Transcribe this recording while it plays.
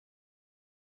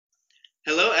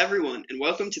Hello, everyone, and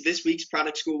welcome to this week's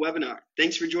Product School webinar.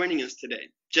 Thanks for joining us today.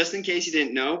 Just in case you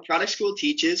didn't know, Product School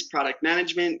teaches product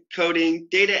management, coding,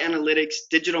 data analytics,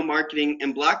 digital marketing,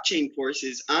 and blockchain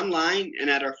courses online and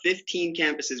at our 15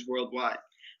 campuses worldwide.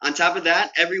 On top of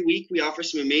that, every week we offer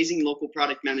some amazing local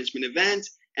product management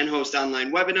events and host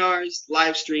online webinars,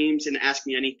 live streams, and Ask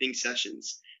Me Anything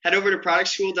sessions. Head over to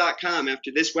productschool.com after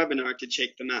this webinar to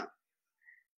check them out.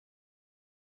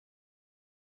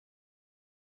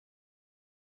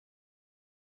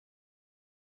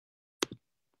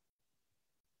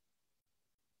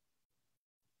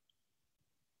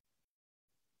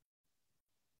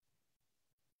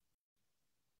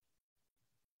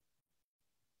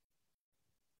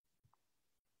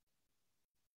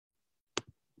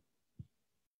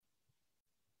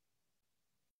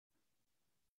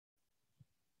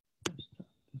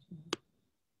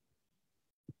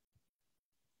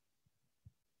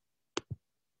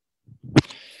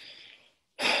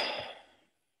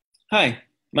 Hi,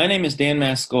 my name is Dan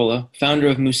Mascola, founder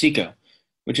of Moosiko,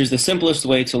 which is the simplest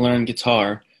way to learn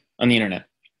guitar on the internet.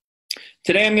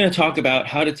 Today I'm going to talk about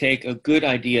how to take a good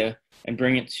idea and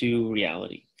bring it to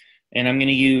reality. And I'm going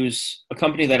to use a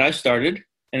company that I started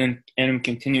and am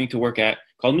continuing to work at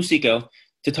called Moosiko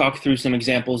to talk through some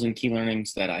examples and key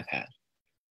learnings that I've had.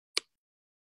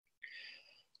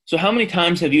 So how many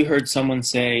times have you heard someone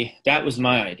say, "That was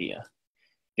my idea"?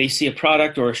 They see a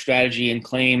product or a strategy and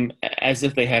claim as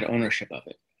if they had ownership of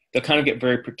it. They'll kind of get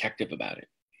very protective about it.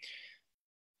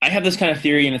 I have this kind of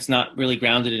theory, and it's not really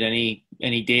grounded in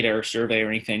any data or survey or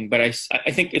anything, but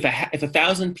I think if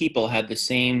 1,000 people had the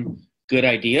same good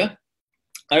idea,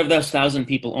 out of those 1,000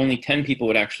 people, only 10 people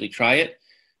would actually try it,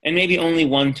 and maybe only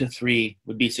 1 to 3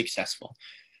 would be successful.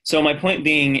 So my point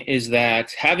being is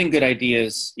that having good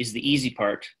ideas is the easy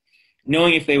part.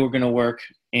 Knowing if they were going to work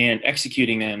and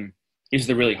executing them is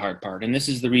the really hard part. And this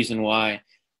is the reason why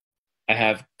I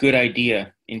have good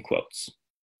idea in quotes.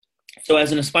 So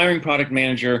as an aspiring product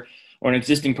manager or an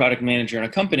existing product manager in a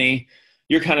company,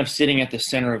 you're kind of sitting at the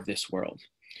center of this world.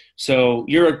 So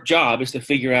your job is to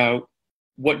figure out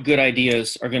what good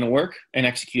ideas are going to work and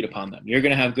execute upon them. You're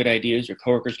going to have good ideas. Your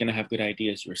coworker's going to have good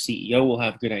ideas. Your CEO will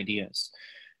have good ideas.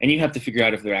 And you have to figure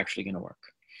out if they're actually going to work.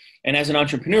 And as an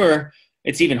entrepreneur,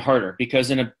 it's even harder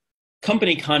because in a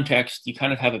company context, you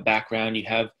kind of have a background, you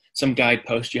have some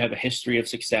guideposts, you have a history of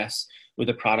success with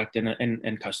a product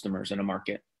and customers in a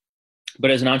market.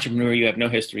 But as an entrepreneur, you have no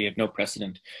history, you have no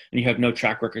precedent, and you have no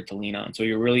track record to lean on. So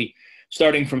you're really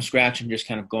starting from scratch and just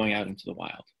kind of going out into the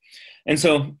wild. And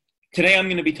so today I'm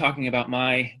going to be talking about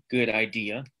my good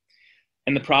idea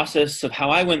and the process of how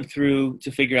I went through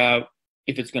to figure out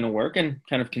if it's going to work and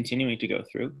kind of continuing to go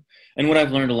through and what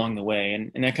I've learned along the way.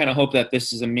 And I kind of hope that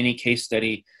this is a mini case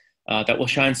study that will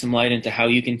shine some light into how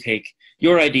you can take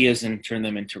your ideas and turn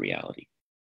them into reality.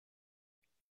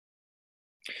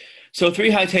 So 3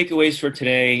 high takeaways for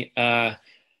today.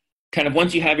 Kind of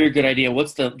once you have your good idea,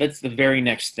 that's the very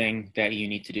next thing that you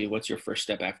need to do? What's your first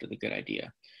step after the good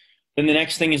idea? Then the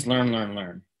next thing is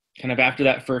learn. Kind of after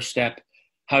that first step,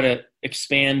 how to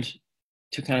expand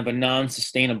to kind of a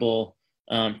non-sustainable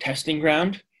testing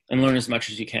ground and learn as much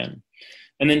as you can.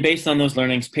 And then based on those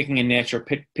learnings, picking a niche or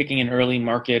picking an early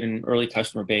market and early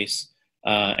customer base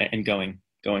and going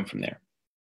from there.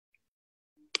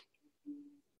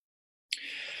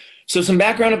 So some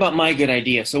background about my good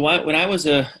idea. So when I was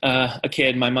a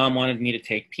kid, my mom wanted me to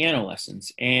take piano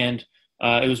lessons. And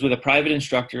it was with a private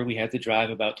instructor. We had to drive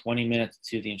about 20 minutes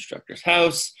to the instructor's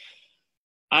house.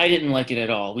 I didn't like it at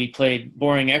all. We played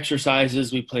boring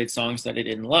exercises. We played songs that I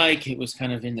didn't like. It was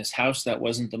kind of in this house that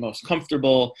wasn't the most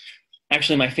comfortable.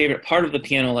 Actually, my favorite part of the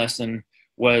piano lesson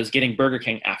was getting Burger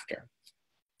King after.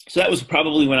 So that was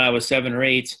probably when I was 7 or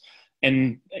 8.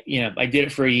 And, I did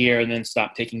it for a year and then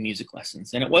stopped taking music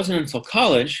lessons. And it wasn't until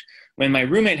college when my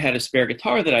roommate had a spare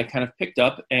guitar that I kind of picked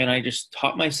up and I just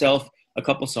taught myself a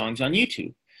couple songs on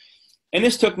YouTube. And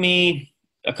this took me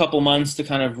a couple months to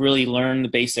kind of really learn the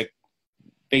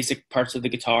basic parts of the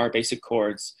guitar, basic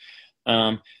chords.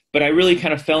 But I really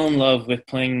kind of fell in love with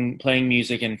playing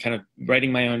music and kind of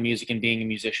writing my own music and being a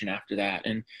musician after that.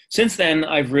 And since then,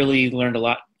 I've really learned a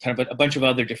lot, kind of a bunch of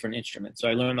other different instruments. So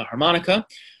I learned the harmonica,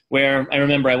 where I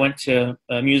remember I went to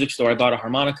a music store, I bought a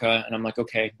harmonica, and I'm like,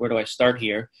 okay, where do I start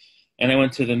here? And I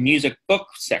went to the music book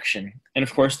section. And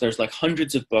of course, there's like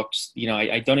hundreds of books.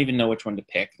 I don't even know which one to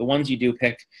pick. The ones you do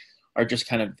pick are just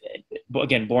kind of,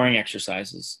 again, boring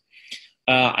exercises.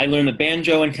 I learned the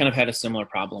banjo and kind of had a similar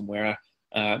problem where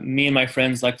me and my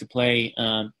friends like to play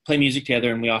music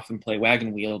together, and we often play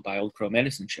Wagon Wheel by Old Crow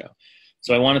Medicine Show.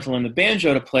 So I wanted to learn the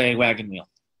banjo to play Wagon Wheel.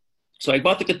 So I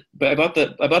bought the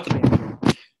banjo,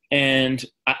 and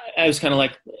I was kind of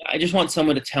like, I just want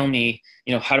someone to tell me,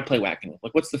 how to play wagon wheel.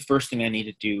 Like, what's the first thing I need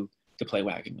to do to play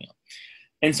wagon wheel?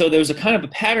 And so there was a kind of a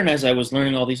pattern as I was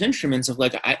learning all these instruments of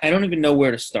like, I don't even know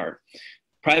where to start.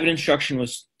 Private instruction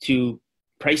was too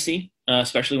pricey,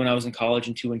 especially when I was in college,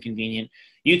 and too inconvenient.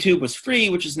 YouTube was free,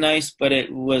 which is nice, but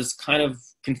it was kind of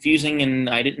confusing, and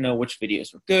I didn't know which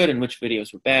videos were good and which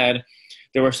videos were bad.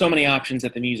 There were so many options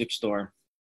at the music store.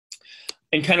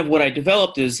 And kind of what I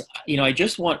developed is, I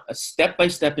just want a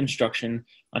step-by-step instruction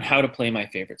on how to play my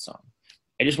favorite song.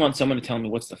 I just want someone to tell me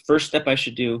what's the first step I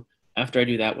should do. After I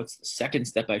do that, what's the second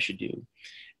step I should do?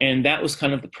 And that was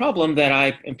kind of the problem that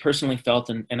I personally felt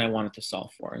and I wanted to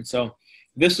solve for. And so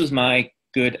this was my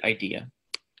good idea.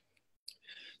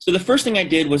 So the first thing I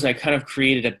did was I kind of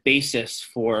created a basis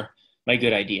for my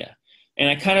good idea. And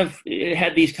it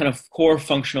had these kind of core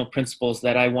functional principles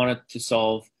that I wanted to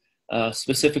solve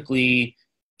specifically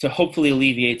to hopefully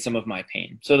alleviate some of my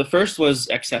pain. So the first was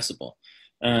accessible.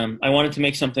 I wanted to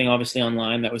make something obviously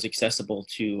online that was accessible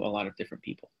to a lot of different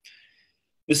people.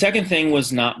 The second thing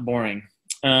was not boring.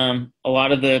 A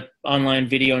lot of the online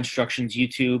video instructions,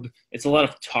 YouTube, it's a lot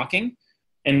of talking.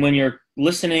 And when you're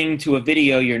listening to a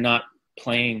video, you're not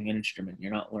playing an instrument.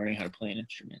 You're not learning how to play an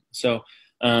instrument. So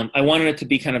I wanted it to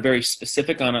be kind of very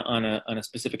specific on a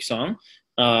specific song,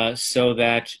 so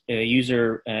that a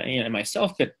user and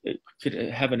myself could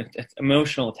have an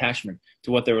emotional attachment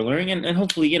to what they were learning, and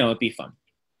hopefully, it'd be fun.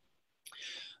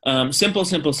 Simple.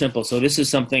 So this is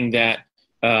something that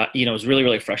is really,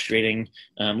 really frustrating.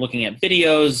 Looking at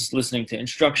videos, listening to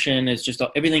instruction, it's just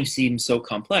everything seems so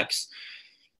complex.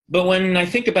 But when I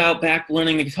think about back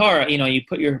learning the guitar, you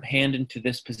put your hand into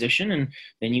this position, and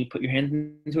then you put your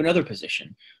hand into another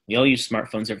position. We all use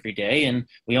smartphones every day, and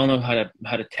we all know how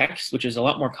to text, which is a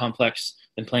lot more complex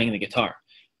than playing the guitar.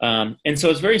 And so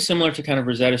it's very similar to kind of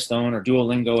Rosetta Stone or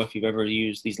Duolingo, if you've ever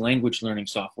used these language learning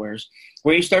softwares,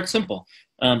 where you start simple.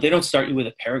 They don't start you with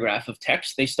a paragraph of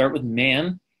text. They start with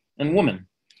man and woman.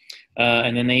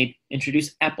 And then they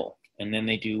introduce apple. And then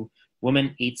they do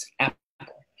woman eats apple.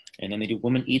 And then they do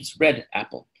woman eats red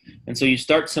apple. And so you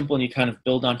start simple and you kind of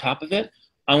build on top of it.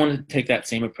 I wanted to take that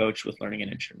same approach with learning an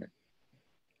instrument.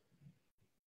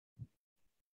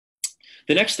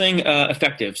 The next thing,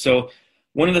 effective. So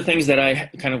one of the things that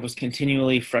I kind of was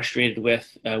continually frustrated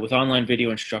with online video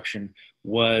instruction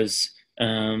was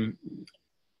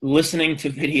listening to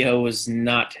video was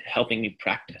not helping me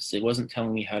practice. It wasn't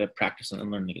telling me how to practice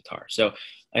and learn the guitar. So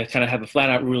I kind of have a flat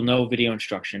out rule, no video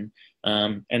instruction,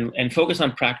 and focus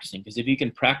on practicing, because if you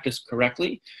can practice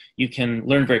correctly, you can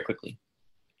learn very quickly.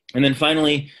 And then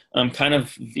finally,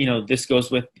 this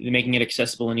goes with making it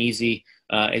accessible and easy,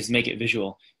 is make it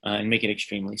visual and make it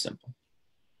extremely simple.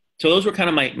 So those were kind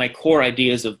of my core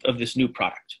ideas of this new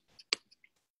product.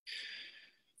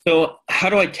 So how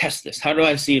do I test this? How do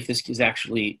I see if this is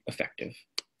actually effective?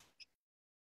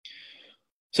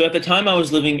 So at the time I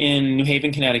was living in New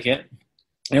Haven, Connecticut,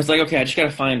 and I was like, okay, I just got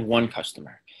to find one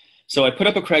customer. So I put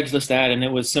up a Craigslist ad, and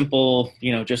it was simple,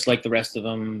 just like the rest of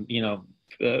them,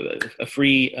 a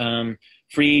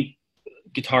free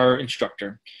guitar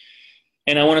instructor.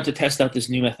 And I wanted to test out this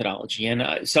new methodology.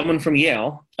 And someone from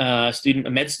Yale, a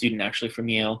med student actually from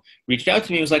Yale, reached out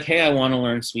to me and was like, hey, I want to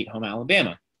learn Sweet Home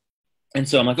Alabama. And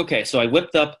so I'm like, okay. So I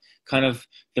whipped up kind of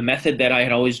the method that I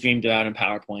had always dreamed about in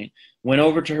PowerPoint, went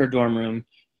over to her dorm room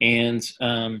and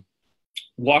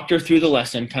walked her through the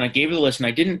lesson, kind of gave her the lesson.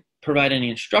 I didn't provide any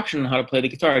instruction on how to play the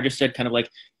guitar. I just said kind of like,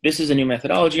 this is a new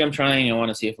methodology I'm trying. I want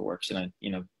to see if it works. And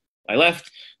I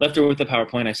left her with the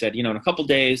PowerPoint. I said, in a couple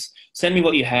days, send me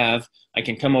what you have. I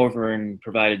can come over and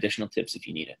provide additional tips if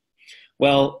you need it.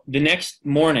 Well, the next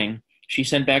morning, she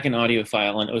sent back an audio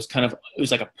file, and it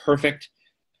was like a perfect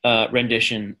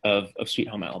rendition of Sweet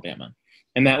Home Alabama.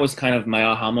 And that was kind of my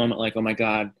aha moment, like, oh my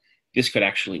God, this could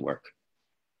actually work.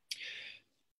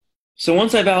 So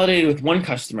once I validated with one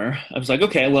customer, I was like,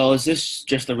 okay, well, is this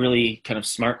just a really kind of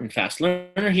smart and fast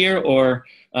learner here, or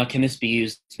can this be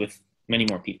used with many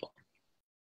more people?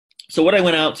 So what I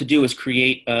went out to do was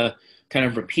create a kind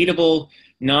of repeatable,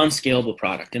 non-scalable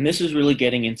product. And this is really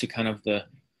getting into kind of the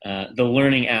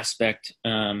learning aspect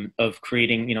of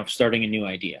creating, starting a new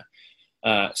idea.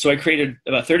 So I created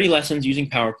about 30 lessons using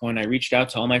PowerPoint. I reached out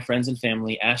to all my friends and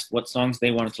family, asked what songs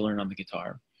they wanted to learn on the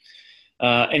guitar,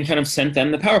 and kind of sent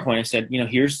them the PowerPoint. I said,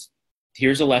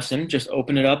 here's a lesson. Just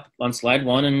open it up on slide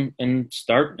one and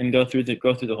start and go through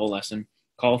the whole lesson.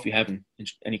 Call if you have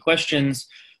any questions.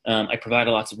 I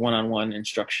provided lots of one-on-one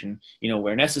instruction,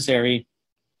 where necessary.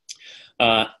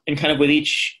 And kind of with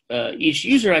each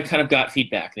user, I kind of got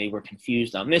feedback. They were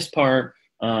confused on this part.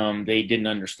 They didn't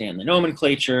understand the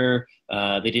nomenclature.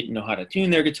 They didn't know how to tune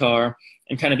their guitar.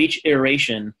 And kind of each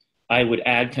iteration, I would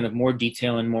add kind of more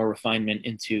detail and more refinement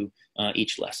into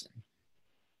each lesson.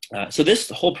 So this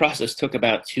whole process took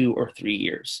about 2 or 3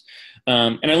 years.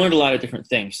 And I learned a lot of different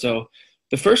things. So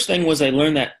the first thing was I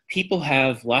learned that people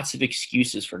have lots of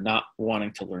excuses for not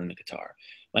wanting to learn the guitar.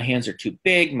 My hands are too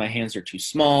big, my hands are too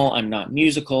small, I'm not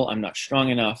musical, I'm not strong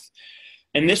enough.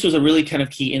 And this was a really kind of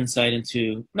key insight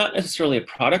into not necessarily a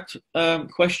product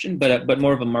question, but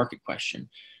more of a market question.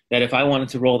 That if I wanted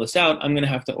to roll this out, I'm going to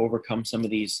have to overcome some of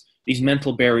these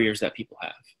mental barriers that people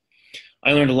have.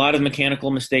 I learned a lot of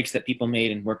mechanical mistakes that people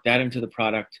made and worked that into the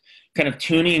product. Kind of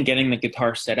tuning and getting the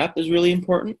guitar set up is really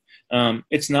important.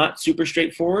 It's not super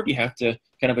straightforward. You have to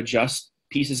kind of adjust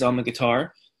pieces on the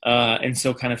guitar. And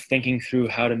so kind of thinking through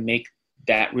how to make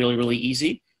that really, really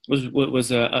easy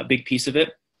was a big piece of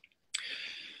it.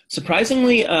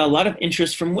 Surprisingly, a lot of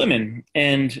interest from women.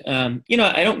 And,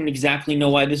 I don't exactly know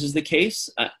why this is the case.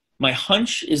 My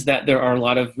hunch is that there are a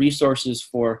lot of resources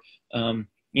for,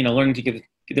 learning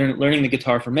the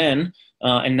guitar for men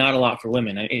and not a lot for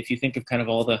women. If you think of kind of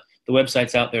all the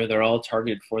websites out there, they're all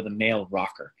targeted for the male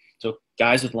rocker. So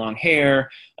guys with long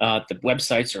hair, the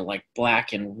websites are like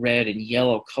black and red and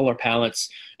yellow color palettes,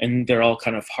 and they're all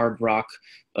kind of hard rock,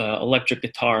 electric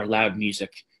guitar, loud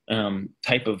music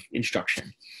type of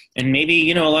instruction. And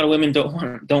maybe, a lot of women don't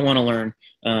want to learn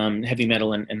heavy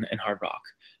metal and hard rock.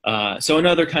 So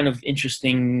another kind of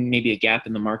interesting, maybe a gap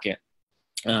in the market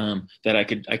that I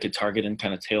could target and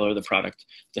kind of tailor the product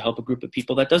to help a group of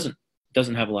people that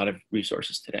doesn't have a lot of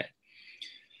resources today.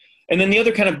 And then the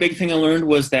other kind of big thing I learned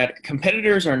was that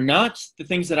competitors are not the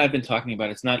things that I've been talking about.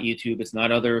 It's not YouTube. It's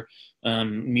not other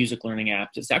music learning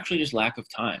apps. It's actually just lack of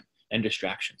time and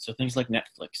distraction. So things like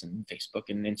Netflix and Facebook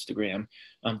and Instagram,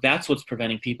 that's what's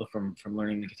preventing people from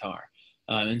learning the guitar.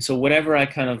 And so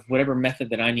whatever method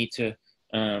that I need to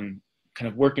kind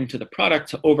of work into the product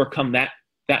to overcome that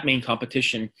main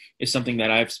competition is something that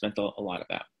I've spent a lot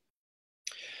about.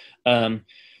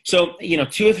 So,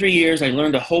 2 or 3 years, I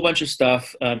learned a whole bunch of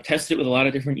stuff, tested it with a lot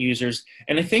of different users.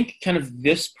 And I think kind of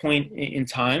this point in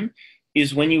time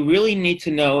is when you really need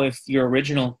to know if your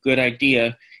original good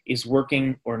idea is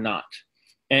working or not.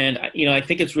 And, I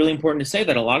think it's really important to say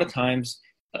that a lot of times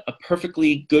a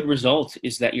perfectly good result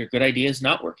is that your good idea is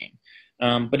not working.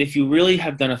 But if you really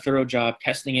have done a thorough job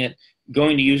testing it,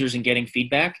 going to users and getting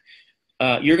feedback,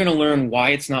 you're going to learn why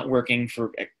it's not working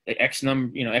for X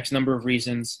number of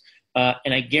reasons.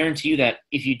 And I guarantee you that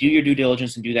if you do your due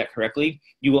diligence and do that correctly,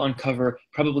 you will uncover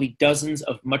probably dozens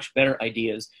of much better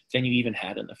ideas than you even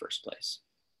had in the first place.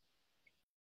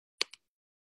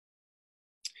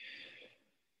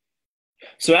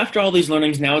 So after all these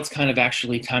learnings, now it's kind of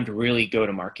actually time to really go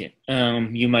to market.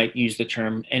 You might use the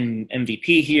term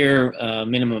MVP here,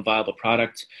 minimum viable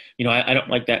product. I don't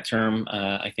like that term.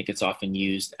 I think it's often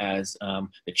used as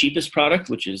the cheapest product,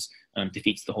 which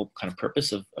defeats the whole kind of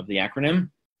purpose of the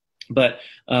acronym. But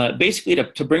basically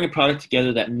to bring a product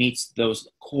together that meets those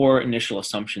core initial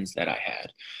assumptions that I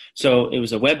had. So it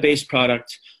was a web-based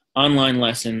product, online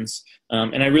lessons,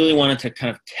 and I really wanted to kind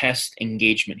of test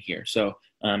engagement here. So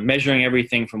measuring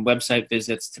everything from website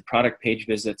visits to product page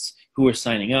visits, who are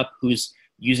signing up, who's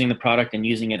using the product and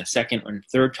using it a second or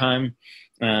third time.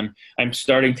 I'm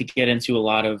starting to get into a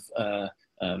lot of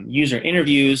user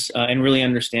interviews and really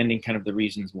understanding kind of the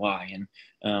reasons why.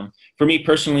 And for me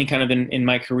personally, kind of in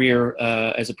my career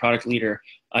as a product leader,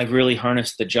 I've really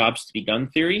harnessed the jobs to be done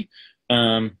theory.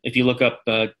 If you look up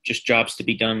just jobs to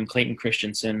be done, Clayton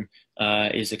Christensen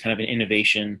is a kind of an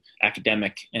innovation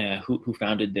academic who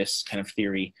founded this kind of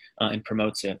theory and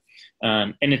promotes it.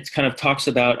 And it kind of talks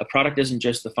about a product isn't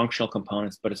just the functional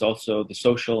components, but it's also the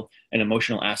social and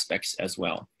emotional aspects as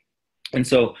well. And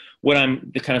so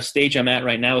the kind of stage I'm at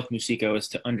right now with Moosiko is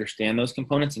to understand those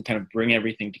components and kind of bring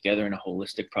everything together in a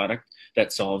holistic product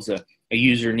that solves a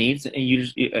user needs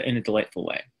in a delightful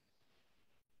way.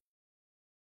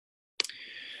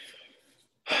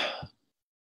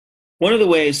 One of the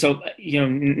ways, so,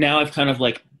 now I've kind of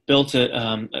like built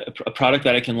a product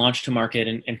that I can launch to market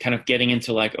and kind of getting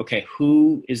into like, okay,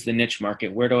 who is the niche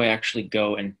market? Where do I actually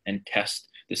go and test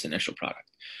this initial product?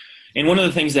 And one of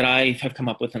the things that I have come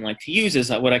up with and like to use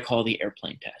is what I call the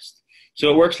airplane test.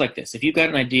 So it works like this. If you've got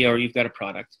an idea or you've got a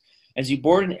product, as you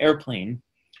board an airplane,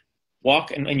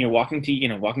 and you're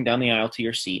walking down the aisle to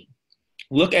your seat,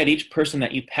 look at each person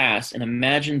that you pass and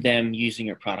imagine them using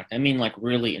your product. I mean, like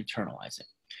really internalize it.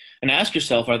 And ask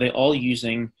yourself, are they all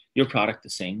using your product the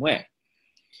same way?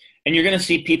 And you're going to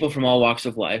see people from all walks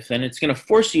of life, and it's going to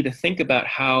force you to think about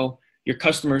how your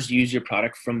customers use your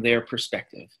product from their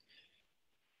perspective.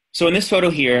 So in this photo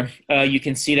here, you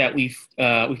can see that we've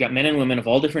got men and women of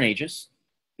all different ages.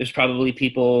 There's probably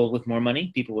people with more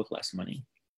money, people with less money.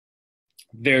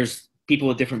 There's people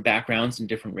with different backgrounds and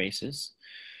different races.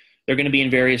 They're going to be in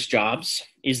various jobs.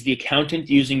 Is the accountant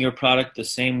using your product the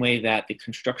same way that the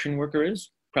construction worker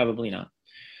is? Probably not.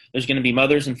 There's going to be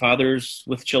mothers and fathers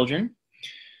with children.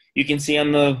 You can see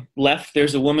on the left,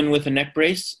 there's a woman with a neck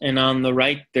brace, and on the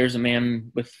right, there's a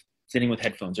man sitting with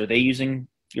headphones. Are they using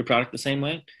your product the same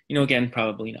way? Again,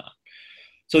 probably not.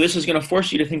 So this is going to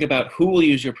force you to think about who will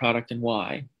use your product and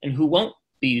why, and who won't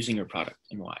be using your product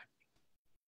and why.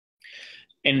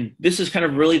 And this is kind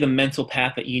of really the mental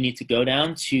path that you need to go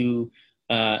down to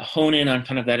hone in on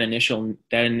kind of that initial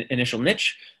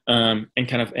niche,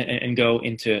 and go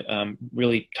into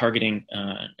really targeting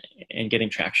and getting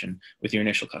traction with your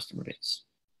initial customer base.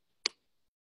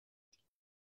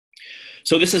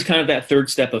 So this is kind of that third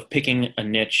step of picking a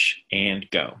niche and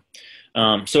go.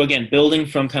 So again, building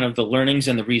from kind of the learnings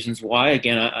and the reasons why.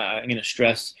 Again, I'm going to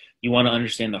stress you want to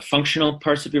understand the functional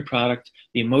parts of your product,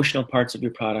 the emotional parts of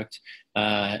your product,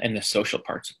 and the social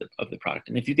parts of the product.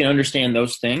 And if you can understand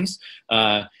those things,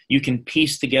 you can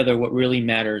piece together what really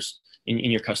matters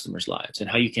in your customers' lives and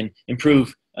how you can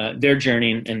improve their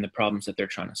journey and the problems that they're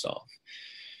trying to solve.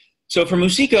 So for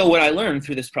Moosiko, what I learned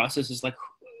through this process is like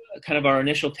kind of our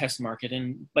initial test market.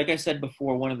 And like I said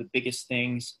before, one of the biggest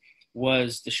things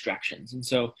was distractions. And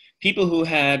so people who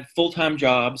had full-time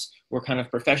jobs were kind of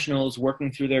professionals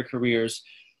working through their careers.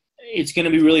 It's going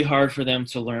to be really hard for them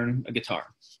to learn a guitar.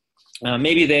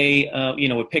 Maybe they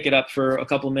would pick it up for a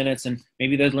couple minutes and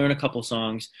maybe they'd learn a couple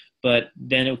songs, but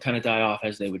then it would kind of die off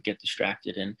as they would get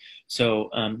distracted. And so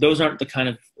those aren't the kind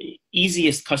of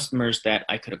easiest customers that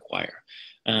I could acquire.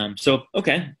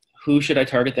 Okay, who should I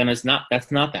target then? That's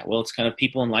not that. Well, it's kind of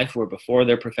people in life who are before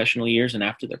their professional years and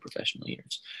after their professional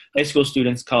years. High school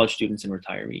students, college students, and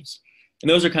retirees. And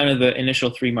those are kind of the initial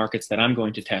three markets that I'm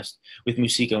going to test with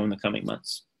Moosiko in the coming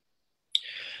months.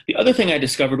 The other thing I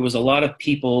discovered was a lot of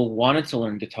people wanted to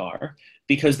learn guitar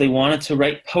because they wanted to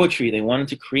write poetry. They wanted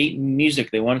to create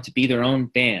music. They wanted to be their own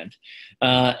band.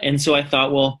 And so I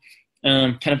thought, well,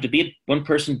 kind of to be a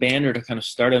one-person band or to kind of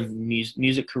start a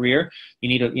music career, you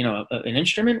need an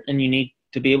instrument and you need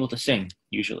to be able to sing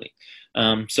usually.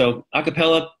 So a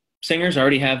cappella singers are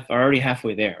already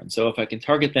halfway there. And so if I can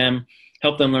target them,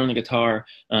 help them learn the guitar,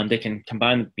 they can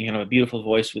combine a beautiful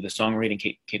voice with a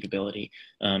songwriting capability,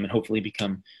 and hopefully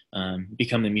become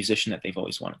the musician that they've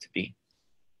always wanted to be.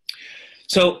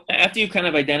 So after you kind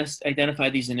of identify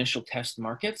these initial test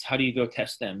markets, how do you go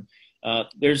test them?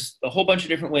 There's a whole bunch of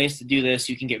different ways to do this.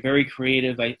 You can get very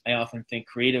creative. I often think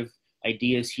creative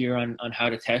ideas here on how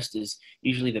to test is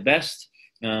usually the best.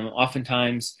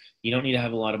 Oftentimes, you don't need to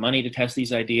have a lot of money to test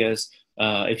these ideas.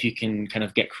 If you can kind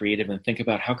of get creative and think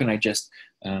about how can I just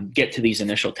get to these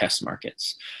initial test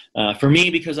markets. For me,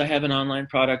 because I have an online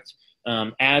product,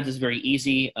 ads is very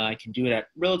easy. I can do it at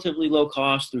relatively low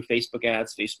cost through Facebook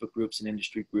ads, Facebook groups, and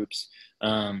industry groups,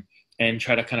 and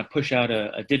try to kind of push out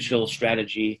a digital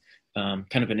strategy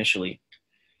kind of initially.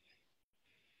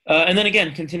 And then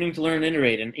again, continuing to learn and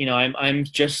iterate. And I'm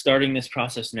just starting this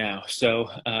process now. So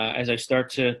as I start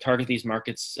to target these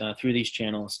markets through these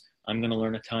channels, I'm going to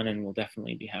learn a ton, and we'll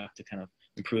definitely have to kind of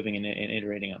improving and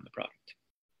iterating on the product.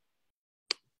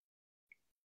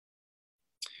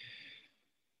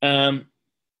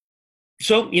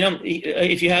 So,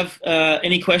 if you have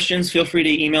any questions, feel free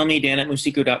to email me,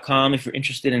 dan@moosiko.com. If you're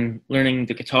interested in learning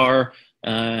the guitar,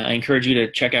 I encourage you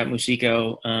to check out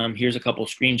Moosiko. Here's a couple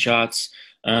screenshots,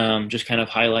 just kind of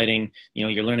highlighting,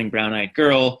 you're learning Brown Eyed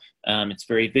Girl. It's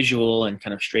very visual and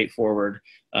kind of straightforward.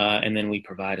 And then we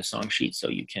provide a song sheet so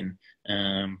you can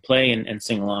play and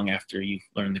sing along after you've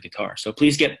learned the guitar. So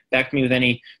please get back to me with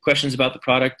any questions about the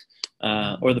product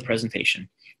or the presentation.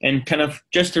 And kind of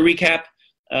just to recap,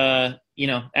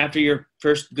 after your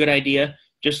first good idea,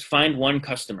 just find one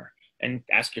customer and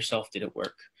ask yourself, did it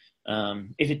work?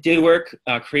 If it did work,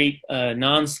 create a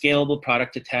non-scalable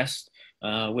product to test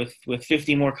with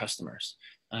 50 more customers.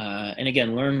 And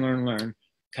again, learn,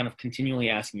 kind of continually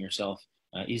asking yourself,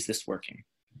 is this working?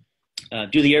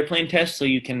 Do the airplane test so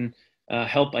you can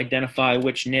help identify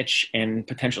which niche and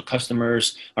potential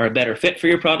customers are a better fit for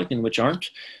your product and which aren't.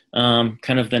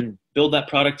 Kind of then build that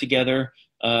product together,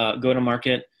 go to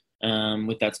market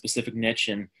with that specific niche,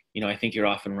 and I think you're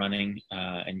off and running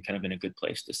and kind of in a good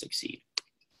place to succeed.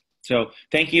 So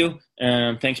thank you.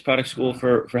 Thanks Product School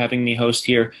for having me host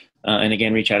here. And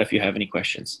again, reach out if you have any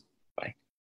questions.